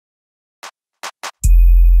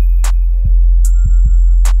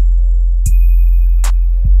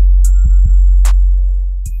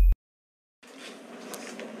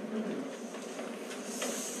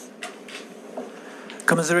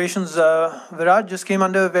Commiserations, Virat just came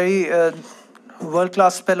under a very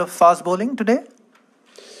world-class spell of fast bowling today.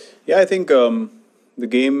 Yeah, I think the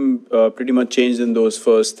game pretty much changed in those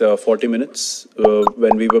first 40 minutes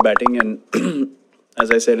when we were batting. And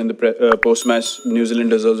as I said in the post-match, New Zealand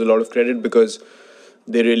deserves a lot of credit because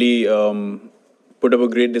they really put up a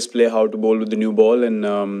great display how to bowl with the new ball,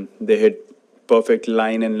 and they hit perfect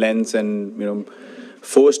line and lengths, and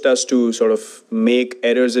forced us to sort of make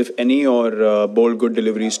errors, if any, or bowl good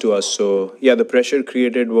deliveries to us. So, yeah, the pressure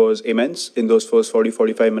created was immense in those first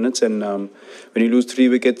 40-45 minutes. And when you lose 3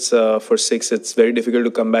 wickets for 6, it's very difficult to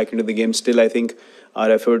come back into the game. Still, I think our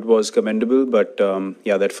effort was commendable. But,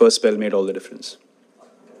 yeah, that first spell made all the difference.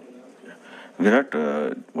 Virat,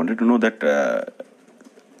 wanted to know that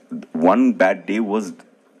one bad day was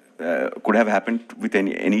could have happened with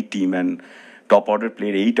any team, and top order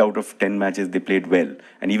played 8 out of 10 matches. They played well,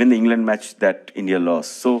 and even the England match that India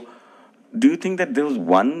lost. So, do you think that there was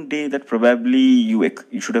one day that probably you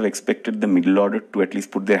should have expected the middle order to at least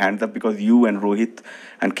put their hands up, because you and Rohit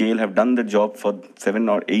and KL have done the job for 7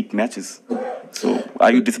 or 8 matches? So,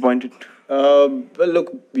 are you disappointed? Well,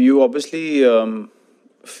 look, you obviously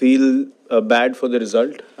feel bad for the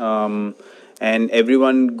result. And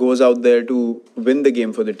everyone goes out there to win the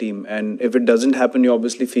game for the team. And if it doesn't happen, you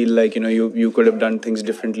obviously feel like, you could have done things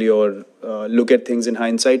differently, or look at things in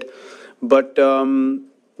hindsight. But,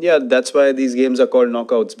 yeah, that's why these games are called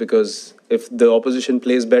knockouts, because if the opposition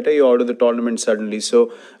plays better, you're out of the tournament suddenly.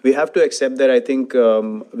 So we have to accept that. I think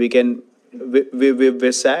we're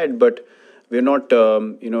sad, but we're not,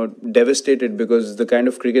 devastated, because the kind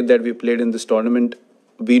of cricket that we played in this tournament,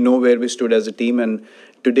 we know where we stood as a team, and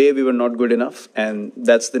today we were not good enough, and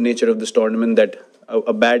that's the nature of this tournament, that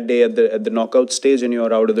a bad day at the knockout stage and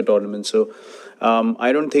you're out of the tournament. So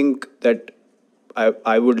I don't think that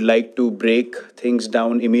I would like to break things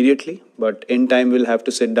down immediately, but in time we'll have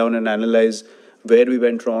to sit down and analyze where we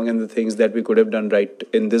went wrong and the things that we could have done right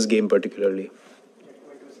in this game particularly.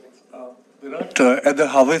 Virat, at the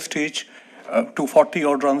halfway stage, 240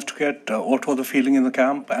 odd runs to get, what was the feeling in the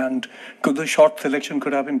camp, and could the shot selection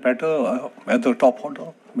could have been better at the top order,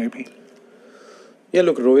 maybe? Yeah,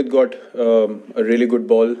 look, Rohit got a really good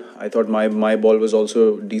ball. I thought my ball was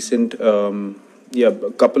also decent. Yeah,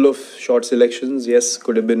 a couple of short selections, yes,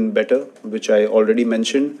 could have been better, which I already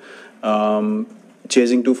mentioned.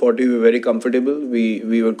 Chasing 240, we were very comfortable.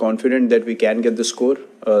 We were confident that we can get the score.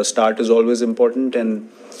 Start is always important, and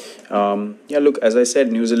yeah, look, as I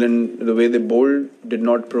said, New Zealand, the way they bowled, did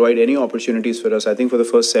not provide any opportunities for us. I think for the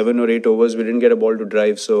first 7 or 8 overs, we didn't get a ball to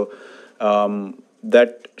drive. So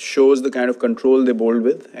that shows the kind of control they bowled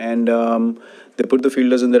with, and they put the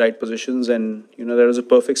fielders in the right positions. And there was a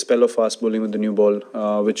perfect spell of fast bowling with the new ball,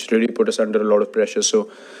 which really put us under a lot of pressure. So,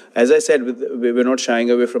 as I said, we were not shying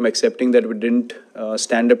away from accepting that we didn't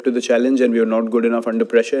stand up to the challenge, and we were not good enough under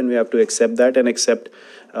pressure, and we have to accept that and accept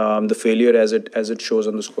the failure as it shows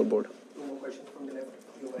on the scoreboard.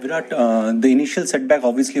 Virat, the initial setback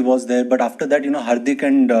obviously was there, but after that, Hardik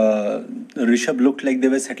and Rishabh looked like they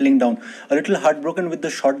were settling down. A little heartbroken with the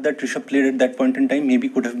shot that Rishabh played at that point in time. Maybe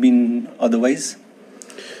could have been otherwise.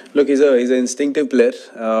 Look, he's an instinctive player,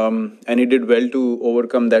 and he did well to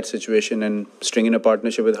overcome that situation and string in a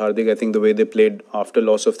partnership with Hardik. I think the way they played after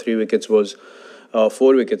loss of 3 wickets was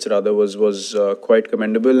 4 wickets rather was quite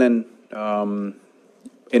commendable. And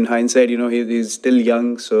in hindsight, he's still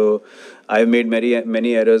young, so I've made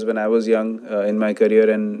many errors when I was young in my career,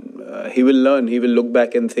 and he will learn. He will look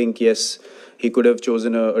back and think, yes, he could have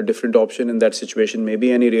chosen a different option in that situation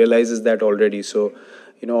maybe, and he realizes that already. So,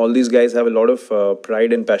 all these guys have a lot of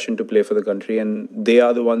pride and passion to play for the country, and they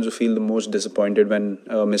are the ones who feel the most disappointed when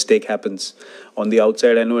a mistake happens. On the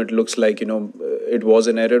outside, I know it looks like, it was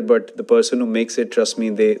an error, but the person who makes it, trust me,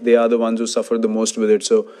 they are the ones who suffer the most with it.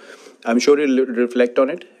 So I'm sure he'll reflect on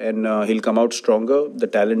it, and he'll come out stronger. The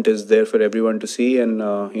talent is there for everyone to see, and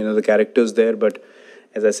the character's there. But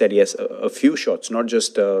as I said, yes, a few shots, not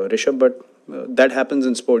just Rishabh, but that happens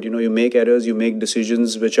in sport. You make errors, you make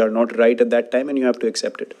decisions which are not right at that time, and you have to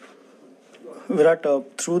accept it. Virat,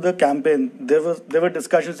 through the campaign, there were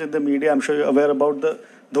discussions in the media. I'm sure you're aware about the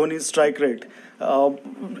Dhoni's strike rate.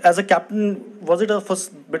 As a captain, was it a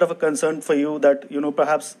first bit of a concern for you that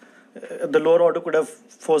perhaps the lower order could have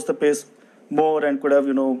forced the pace more and could have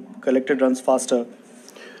collected runs faster?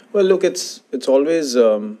 Well, look, it's always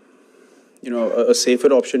a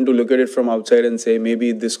safer option to look at it from outside and say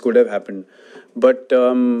maybe this could have happened. But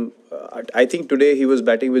I think today he was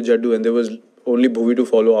batting with Jaddu, and there was only Bhuvi to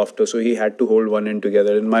follow after, so he had to hold one end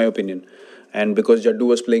together, in my opinion. And because Jaddu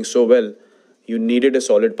was playing so well, you needed a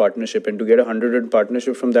solid partnership, and to get a 100-run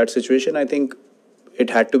partnership from that situation, I think it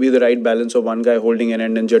had to be the right balance of one guy holding an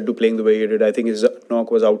end and Jaddu playing the way he did. I think his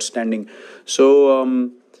knock was outstanding. So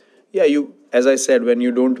yeah, as I said, when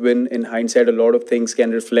you don't win, in hindsight, a lot of things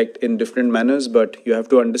can reflect in different manners, but you have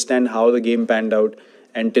to understand how the game panned out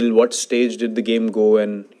and till what stage did the game go.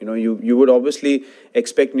 And you would obviously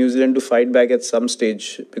expect New Zealand to fight back at some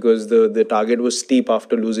stage because the target was steep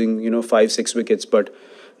after losing 5-6 wickets. But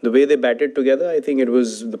the way they batted together, I think it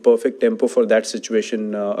was the perfect tempo for that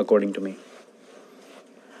situation, according to me.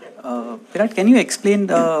 Virat, can you explain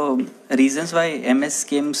the reasons why MS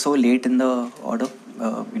came so late in the order?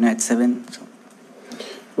 At 7. So.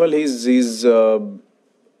 Well, he's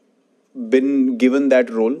been given that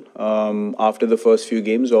role after the first few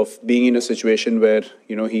games of being in a situation where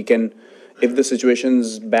he can, if the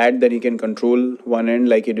situation's bad, then he can control one end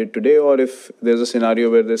like he did today, or if there's a scenario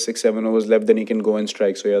where there's 6-7 overs left, then he can go and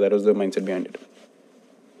strike. So yeah, that was the mindset behind it.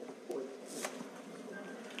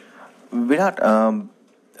 Virat,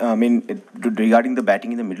 regarding the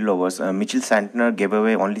batting in the middle overs, Mitchell Santner gave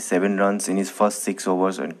away only 7 runs in his first 6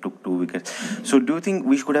 overs and took 2 wickets. So do you think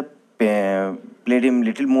we should have played him a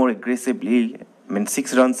little more aggressively?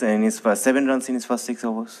 7 runs in his first 6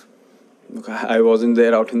 overs. I wasn't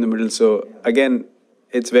there out in the middle, so again,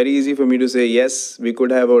 it's very easy for me to say yes, we could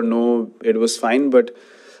have, or no, it was fine. But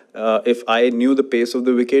if I knew the pace of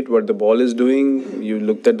the wicket, what the ball is doing, you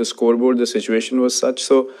looked at the scoreboard, the situation was such.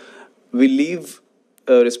 So we leave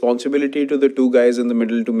responsibility to the 2 guys in the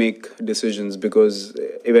middle to make decisions, because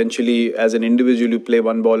eventually as an individual you play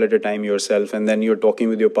one ball at a time yourself and then you're talking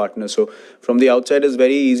with your partner. So from the outside it's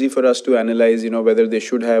very easy for us to analyze whether they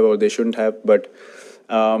should have or they shouldn't have, but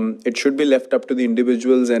it should be left up to the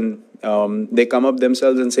individuals, and they come up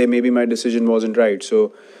themselves and say maybe my decision wasn't right.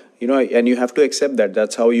 So and you have to accept that.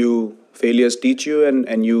 That's how failures teach you,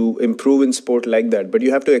 and you improve in sport like that. But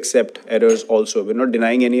you have to accept errors also. We're not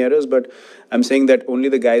denying any errors, but I'm saying that only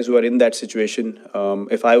the guys who are in that situation,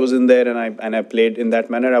 if I was in there and I played in that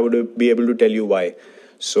manner, I would be able to tell you why.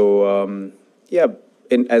 So yeah,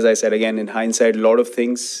 as I said, again, in hindsight, a lot of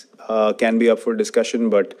things can be up for discussion,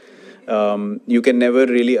 but you can never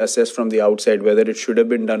really assess from the outside whether it should have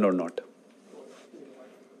been done or not.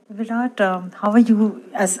 Virat, how are you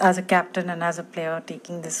as a captain and as a player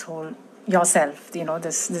taking this whole yourself,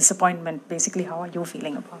 this disappointment? Basically, how are you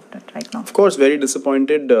feeling about it right now? Of course, very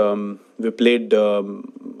disappointed. We played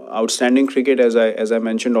outstanding cricket, as I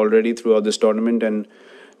mentioned already, throughout this tournament, and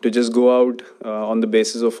to just go out on the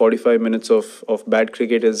basis of 45 minutes of bad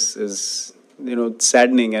cricket is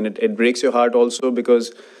saddening, and it breaks your heart also,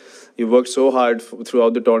 because you worked so hard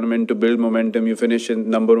throughout the tournament to build momentum. You finish in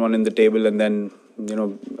number 1 in the table, and then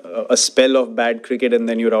a spell of bad cricket, and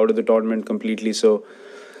then you're out of the tournament completely. So,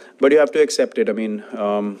 but you have to accept it. I mean,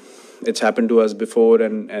 it's happened to us before,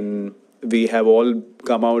 and we have all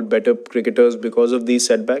come out better cricketers because of these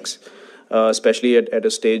setbacks, especially at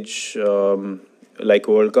a stage like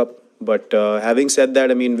World Cup. But having said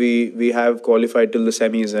that, I mean, we have qualified till the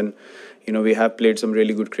semis, and we have played some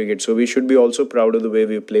really good cricket. So we should be also proud of the way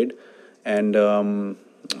we played, and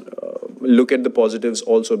look at the positives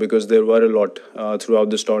also, because there were a lot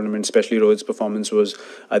throughout this tournament. Especially Rohit's performance was,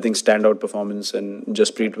 I think, standout performance, and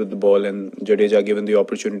Jasprit with the ball, and Jadeja given the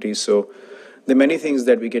opportunities. So there are many things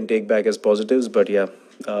that we can take back as positives. But yeah,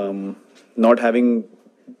 not having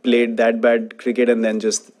played that bad cricket and then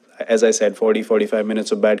just, as I said, 40-45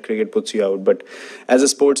 minutes of bad cricket puts you out. But as a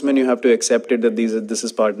sportsman, you have to accept it that this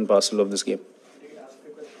is part and parcel of this game.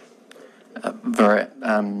 Virat,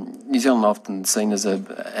 New Zealand often seen as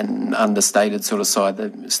an understated sort of side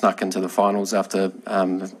that snuck into the finals after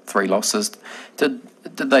 3 losses. Did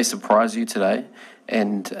they surprise you today?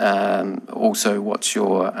 And also, what's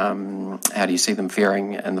your how do you see them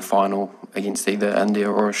faring in the final against either India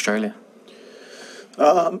or Australia?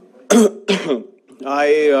 I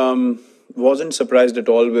wasn't surprised at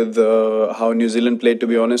all with how New Zealand played, to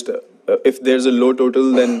be honest. If there's a low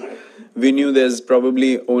total, then we knew there's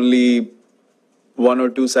probably only 1 or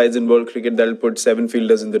 2 sides in world cricket that'll put 7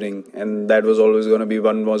 fielders in the ring, and that was always going to be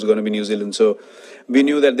one was going to be New Zealand. So we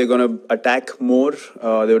knew that they're going to attack more.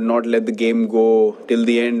 They would not let the game go till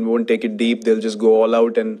the end, won't take it deep. They'll just go all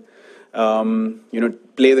out and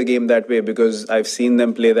play the game that way, because I've seen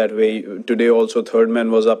them play that way. Today also, third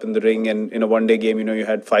man was up in the ring, and in a one-day game, you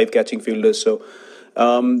had 5 catching fielders. So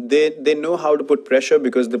they know how to put pressure,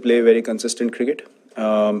 because they play very consistent cricket.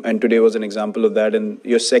 And today was an example of that. And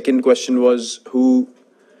your second question was who?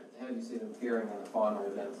 How do you see them faring in the final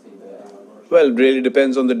against either? Well, it really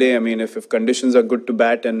depends on the day. I mean, if conditions are good to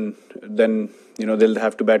bat, and then they'll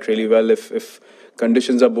have to bat really well. If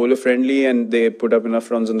conditions are bowler friendly and they put up enough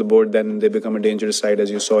runs on the board, then they become a dangerous side, as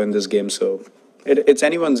you saw in this game. So It's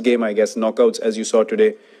anyone's game, I guess. Knockouts, as you saw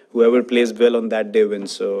today, whoever plays well on that day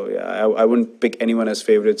wins. So yeah, I wouldn't pick anyone as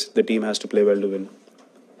favourites. The team has to play well to win.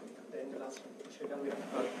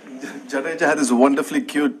 Jadeja had this wonderfully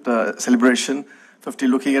cute celebration, 50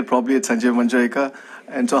 looking at probably at Sanjay Manjareka.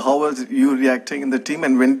 And so how was you reacting in the team?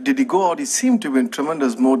 And when did he go out? He seemed to be in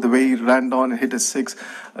tremendous mode, the way he ran down and hit a six.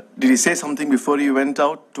 Did he say something before he went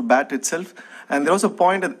out to bat itself? And there was a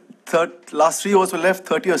point at last 3 overs were left,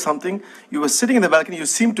 30 or something. You were sitting in the balcony, you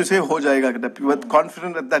seemed to say, ho jayega. You were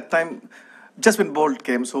confident at that time, just when Bolt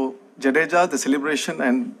came. So Jadeja, the celebration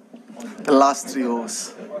and the last 3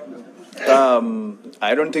 overs.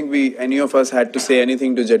 I don't think any of us had to say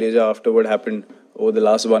anything to Jadeja after what happened over the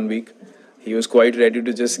last 1 week. He was quite ready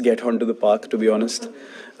to just get onto the park, to be honest.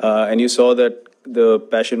 And you saw that the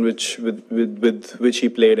passion with which he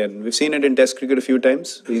played, and we've seen it in Test cricket a few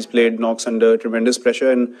times. He's played knocks under tremendous pressure,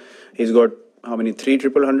 and he's got how many 3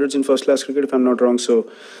 triple hundreds in first class cricket, if I'm not wrong. So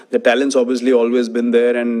the talent's obviously always been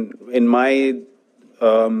there. And in my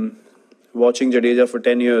watching Jadeja for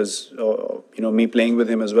 10 years, me playing with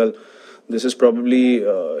him as well, this is probably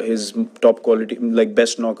his top quality, like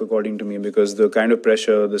best knock according to me, because the kind of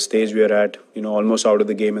pressure, the stage we are at, almost out of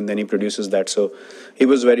the game, and then he produces that. So he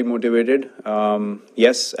was very motivated.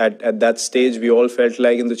 Yes, at that stage, we all felt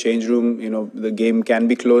like in the change room, the game can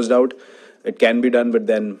be closed out. It can be done, but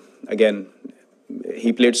then again,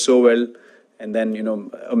 he played so well. And then,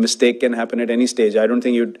 a mistake can happen at any stage. I don't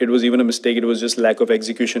think it was even a mistake. It was just lack of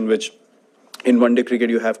execution, which in one-day cricket,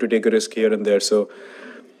 you have to take a risk here and there. So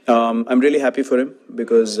I'm really happy for him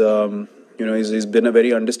because, he's been a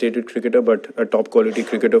very understated cricketer, but a top quality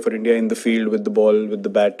cricketer for India in the field with the ball, with the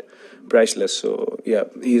bat, priceless. So, yeah,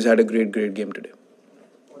 he's had a great game today.